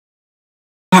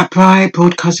Blackbright,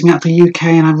 broadcasting out the UK,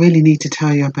 and I really need to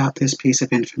tell you about this piece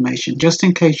of information. Just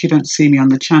in case you don't see me on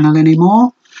the channel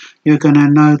anymore, you're going to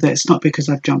know that it's not because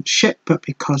I've jumped ship, but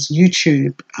because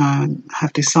YouTube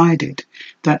have decided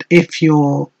that if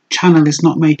your channel is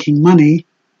not making money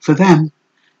for them,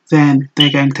 then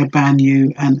they're going to ban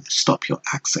you and stop your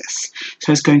access.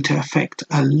 So it's going to affect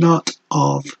a lot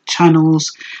of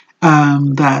channels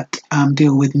that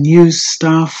deal with news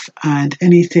stuff and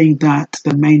anything that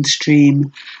the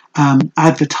mainstream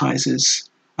advertisers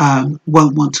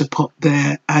won't want to put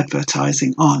their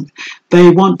advertising on.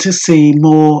 They want to see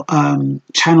more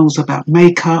channels about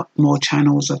makeup, more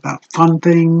channels about fun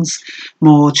things,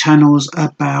 more channels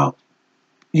about,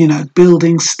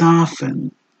 building stuff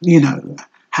and,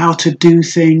 how to do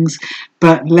things,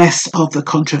 but less of the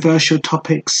controversial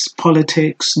topics,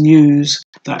 politics, news,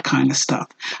 that kind of stuff.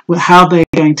 Well, how they're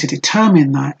going to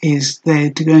determine that is they're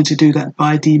going to do that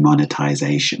by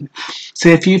demonetization. So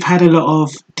if you've had a lot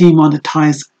of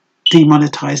demonetized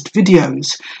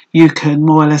videos, you can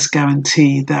more or less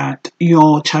guarantee that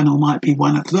your channel might be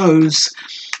one of those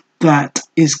that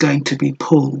is going to be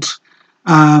pulled.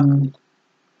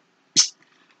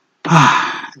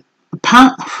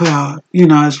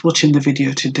 I was watching the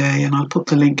video today, and I'll put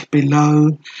the link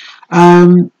below.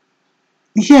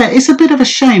 Yeah, it's a bit of a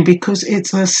shame because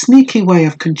it's a sneaky way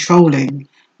of controlling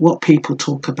what people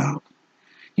talk about.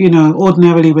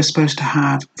 Ordinarily we're supposed to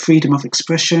have freedom of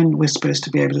expression. We're supposed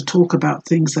to be able to talk about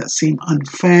things that seem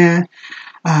unfair,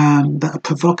 that are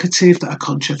provocative, that are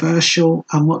controversial.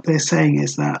 And what they're saying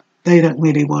is that they don't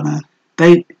really want to.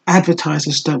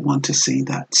 Advertisers don't want to see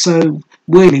that. So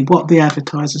really what the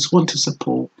advertisers want to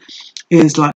support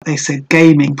is, like they said,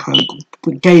 gaming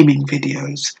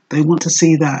videos. They want to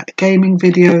see that. Gaming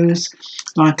videos,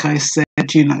 like I said,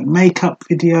 makeup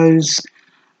videos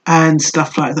and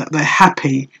stuff like that. They're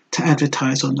happy to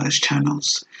advertise on those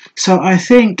channels. So I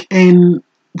think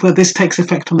this takes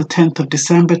effect on the 10th of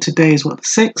December. Today is the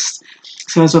 6th.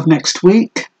 So as of next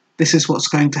week, this is what's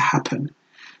going to happen.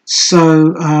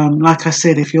 So, like I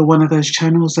said, if you're one of those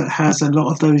channels that has a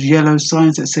lot of those yellow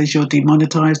signs that says you're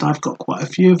demonetized, I've got quite a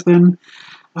few of them,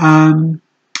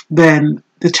 then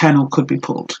the channel could be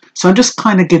pulled. So I'm just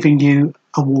kind of giving you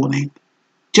a warning,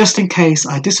 just in case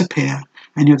I disappear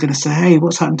and you're going to say, hey,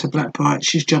 what's happened to Blackbright?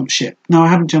 She's jumped ship. No, I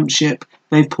haven't jumped ship.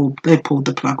 They've pulled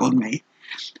the plug on me.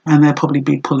 And they'll probably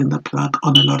be pulling the plug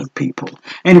on a lot of people.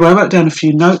 Anyway, I wrote down a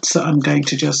few notes that I'm going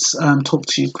to just talk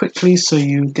to you quickly so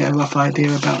you get a rough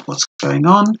idea about what's going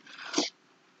on.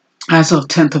 As of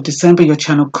 10th of December, your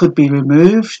channel could be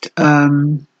removed.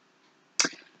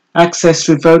 Access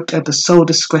revoked at the sole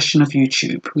discretion of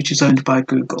YouTube, which is owned by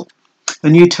Google. A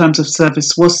new terms of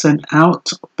service was sent out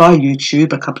by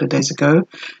YouTube a couple of days ago,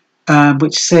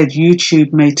 which said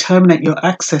YouTube may terminate your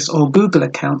access or Google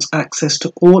account's access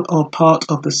to all or part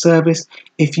of the service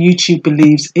if YouTube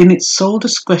believes in its sole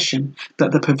discretion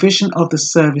that the provision of the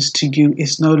service to you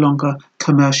is no longer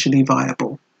commercially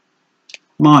viable.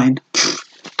 Mine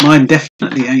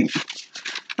definitely ain't.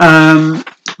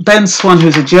 Ben Swan,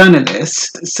 who's a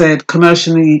journalist, said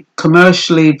commercially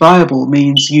viable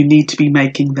means you need to be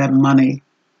making them money.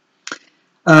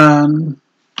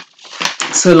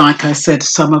 So like I said,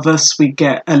 some of us, we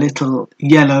get a little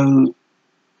yellow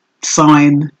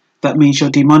sign, that means you're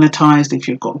demonetized. If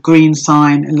you've got green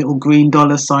sign, a little green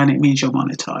dollar sign, it means you're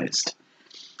monetized.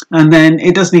 And then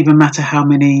it doesn't even matter how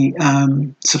many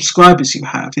subscribers you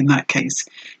have in that case.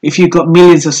 If you've got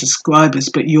millions of subscribers,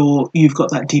 but you've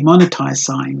got that demonetized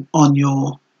sign on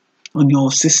your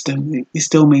system, it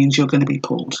still means you're going to be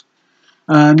pulled.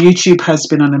 YouTube has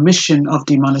been on a mission of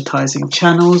demonetizing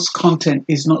channels. Content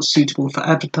is not suitable for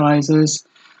advertisers,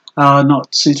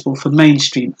 not suitable for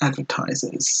mainstream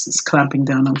advertisers. It's clamping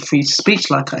down on free speech,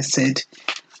 like I said.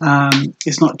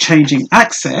 It's not changing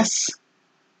access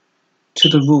to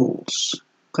the rules.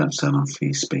 Clamps down on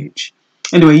free speech.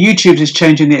 Anyway, YouTube is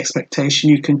changing the expectation.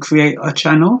 You can create a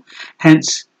channel.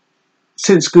 Hence,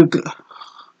 since Google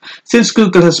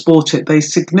has bought it, they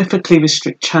significantly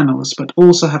restrict channels, but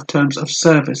also have terms of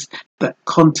service that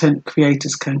content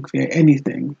creators can create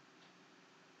anything.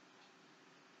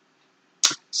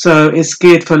 So it's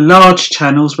geared for large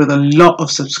channels with a lot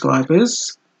of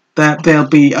subscribers, that they'll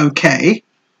be okay,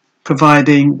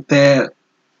 providing they're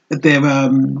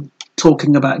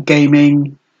talking about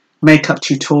gaming, makeup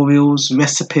tutorials,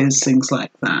 recipes, things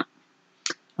like that.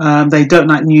 They don't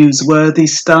like newsworthy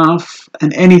stuff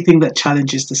and anything that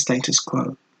challenges the status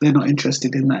quo. They're not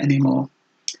interested in that anymore.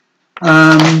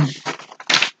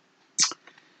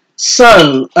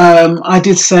 I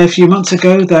did say a few months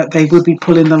ago that they would be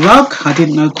pulling the rug. I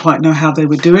didn't quite know how they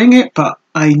were doing it, but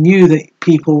I knew that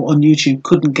people on YouTube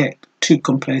couldn't get too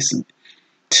complacent.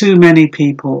 Too many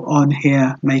people on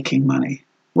here making money.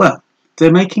 Well, if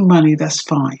they're making money, that's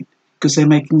fine, because they're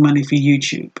making money for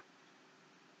YouTube.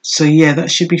 So yeah,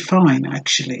 that should be fine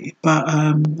actually. But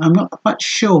I'm not quite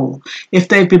sure if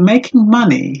they've been making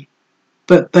money,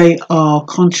 but they are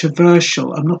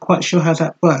controversial. I'm not quite sure how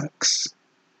that works.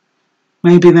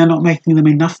 Maybe they're not making them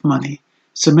enough money.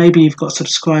 So maybe you've got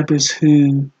subscribers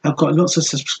who have got lots of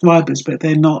subscribers, but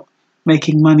they're not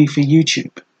making money for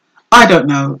YouTube. I don't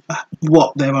know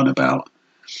what they're on about.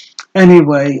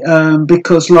 Anyway,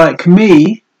 because like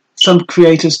me, some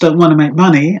creators don't want to make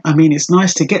money. I mean, it's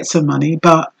nice to get some money,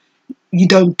 but you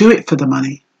don't do it for the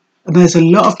money. And there's a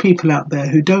lot of people out there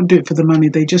who don't do it for the money.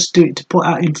 They just do it to put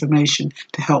out information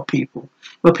to help people.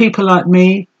 Well, people like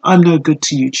me, I'm no good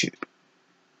to YouTube,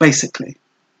 basically.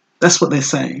 That's what they're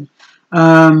saying.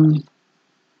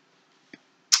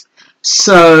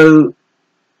 So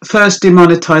first,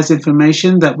 demonetize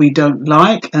information that we don't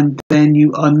like, and then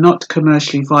you are not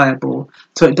commercially viable,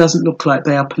 so it doesn't look like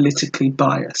they are politically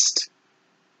biased.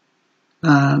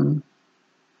 I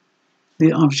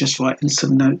was just writing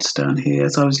some notes down here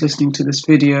as I was listening to this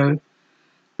video,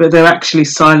 but they're actually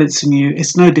silencing you.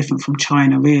 It's no different from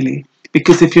China, really,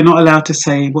 because if you're not allowed to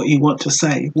say what you want to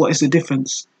say, what is the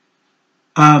difference?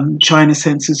 China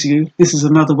censors you. This is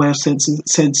another way of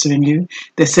censoring you.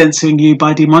 They're censoring you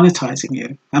by demonetizing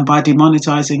you. And by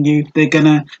demonetizing you, they're going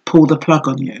to pull the plug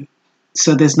on you.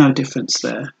 So there's no difference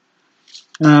there.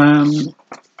 I'm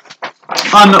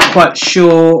not quite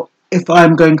sure if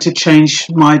I'm going to change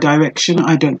my direction.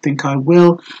 I don't think I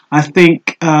will. I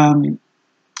think I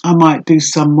might do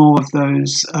some more of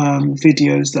those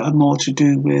videos that are more to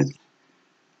do with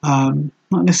not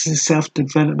necessarily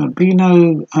self-development, but, you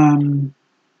know,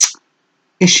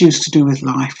 issues to do with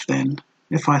life then,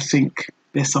 if I think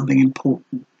there's something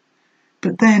important.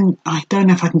 But then I don't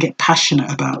know if I can get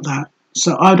passionate about that.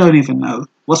 So I don't even know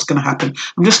what's going to happen.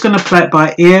 I'm just going to play it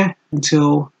by ear and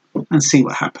see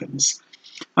what happens.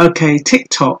 Okay,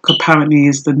 TikTok apparently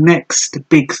is the next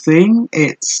big thing.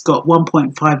 It's got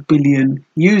 1.5 billion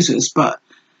users, but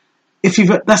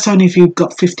that's only if you've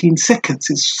got 15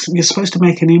 seconds. You're supposed to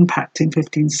make an impact in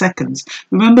 15 seconds.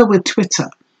 Remember with Twitter,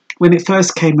 when it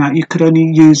first came out, you could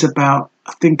only use about,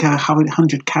 I think,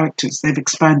 100 characters. They've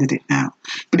expanded it now.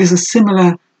 But it's a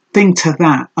similar thing to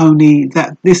that, only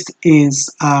that this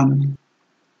is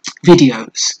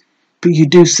videos. But you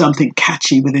do something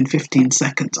catchy within 15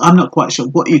 seconds. I'm not quite sure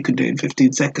what you can do in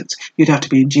 15 seconds. You'd have to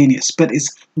be ingenious, but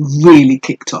it's really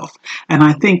kicked off. And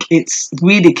I think it's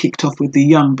really kicked off with the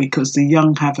young, because the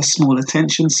young have a small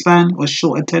attention span, or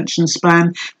short attention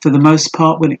span for the most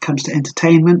part when it comes to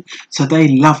entertainment. So they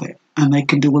love it. And they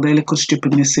can do all their little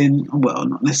stupidness well,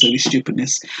 not necessarily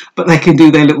stupidness, but they can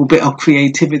do their little bit of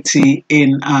creativity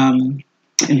in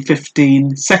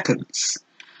 15 seconds.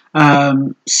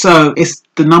 So it's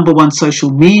the #1 social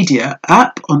media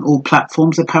app on all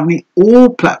platforms, apparently all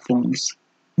platforms,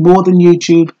 more than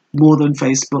YouTube, more than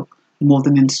Facebook, more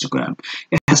than Instagram.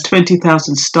 It has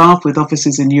 20,000 staff with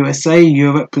offices in USA,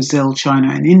 Europe, Brazil,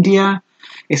 China and India.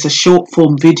 It's a short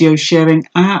form video sharing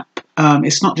app.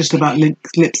 It's not just about lip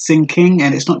syncing,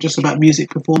 and it's not just about music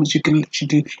performance. You can literally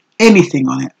do anything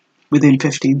on it within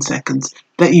 15 seconds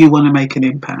that you want to make an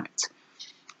impact.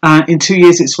 In 2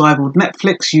 years, it's rivaled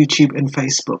Netflix, YouTube, and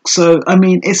Facebook. So, I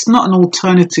mean, it's not an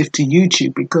alternative to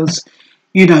YouTube because,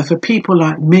 you know, for people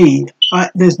like me,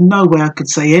 there's no way I could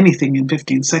say anything in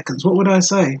 15 seconds. What would I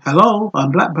say? Hello,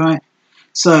 I'm Blackbright.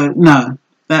 So, no,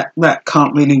 that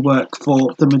can't really work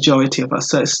for the majority of us.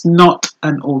 So it's not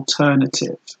an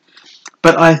alternative.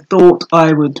 But I thought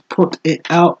I would put it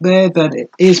out there that it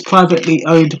is privately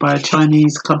owned by a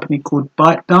Chinese company called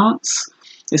ByteDance.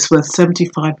 It's worth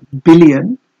 $75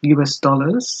 billion US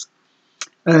dollars.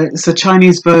 It's a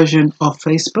Chinese version of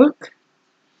Facebook,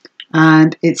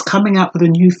 and it's coming out with a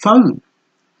new phone,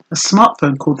 a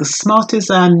smartphone called the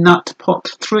Smartisan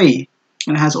Nutpot 3,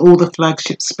 and it has all the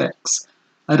flagship specs.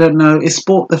 I don't know, it's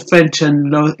bought the French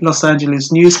and Los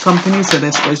Angeles news company, so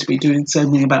they're supposed to be doing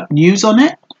something about news on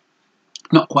it.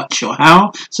 Not quite sure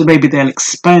how, so maybe they'll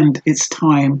expand its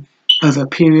time over a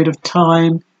period of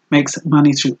time, makes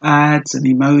money through ads and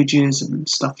emojis and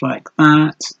stuff like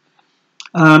that.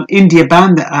 India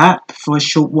banned the app for a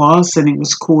short while, saying it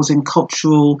was causing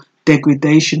cultural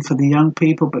degradation for the young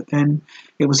people, but then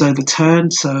it was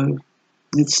overturned, so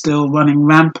it's still running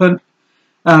rampant.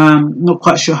 Not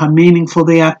quite sure how meaningful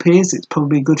the app is. It's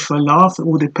probably good for a laugh. It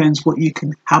all depends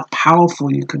how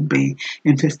powerful you can be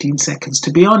in 15 seconds.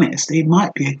 To be honest, it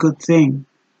might be a good thing.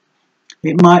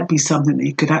 It might be something that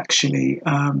you could actually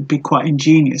be quite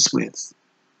ingenious with.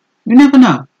 You never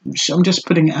know. I'm just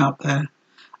putting it out there.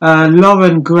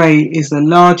 Lauren Gray is the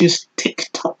largest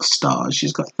TikTok star.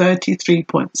 She's got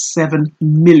 33.7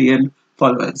 million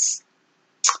followers.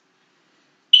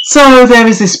 So there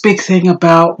is this big thing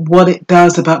about what it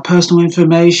does about personal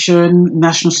information,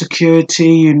 national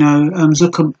security. You know,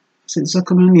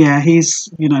 Zuckerman? Yeah, he's,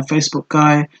 you know, Facebook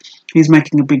guy. He's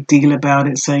making a big deal about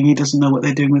it, saying he doesn't know what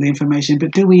they're doing with the information.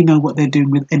 But do we know what they're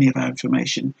doing with any of our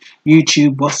information?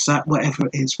 YouTube, WhatsApp, whatever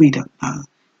it is, we don't know.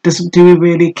 Do we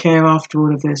really care after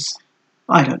all of this?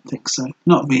 I don't think so.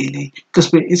 Not really, because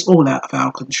it's all out of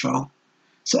our control.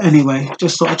 So anyway,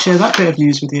 just thought I'd share that bit of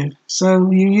news with you.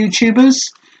 So you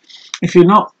YouTubers, if you're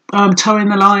not towing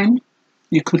the line,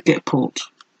 you could get pulled.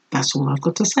 That's all I've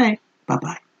got to say.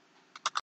 Bye-bye.